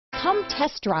Come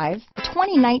test drive the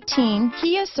 2019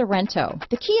 Kia Sorento.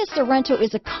 The Kia Sorento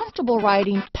is a comfortable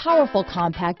riding, powerful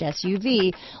compact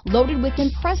SUV loaded with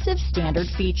impressive standard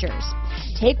features.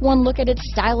 Take one look at its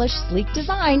stylish, sleek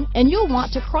design and you'll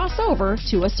want to cross over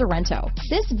to a Sorento.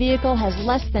 This vehicle has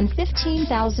less than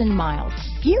 15,000 miles.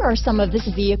 Here are some of this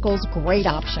vehicle's great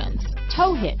options: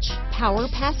 tow hitch, power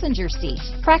passenger seat,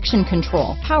 traction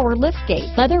control, power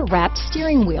liftgate, leather-wrapped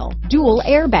steering wheel, dual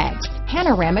airbags,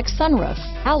 panoramic sunroof,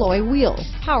 alloy wheels,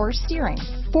 power steering,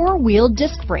 four-wheel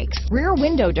disc brakes, rear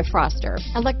window defroster,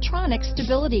 electronic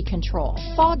stability control,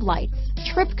 fog lights,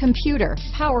 trip computer,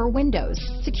 power windows,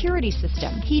 security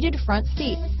system, heated front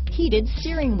seats, heated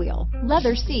steering wheel,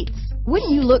 leather seats.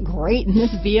 Wouldn't you look great in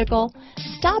this vehicle?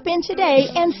 Stop in today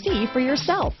and see for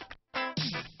yourself.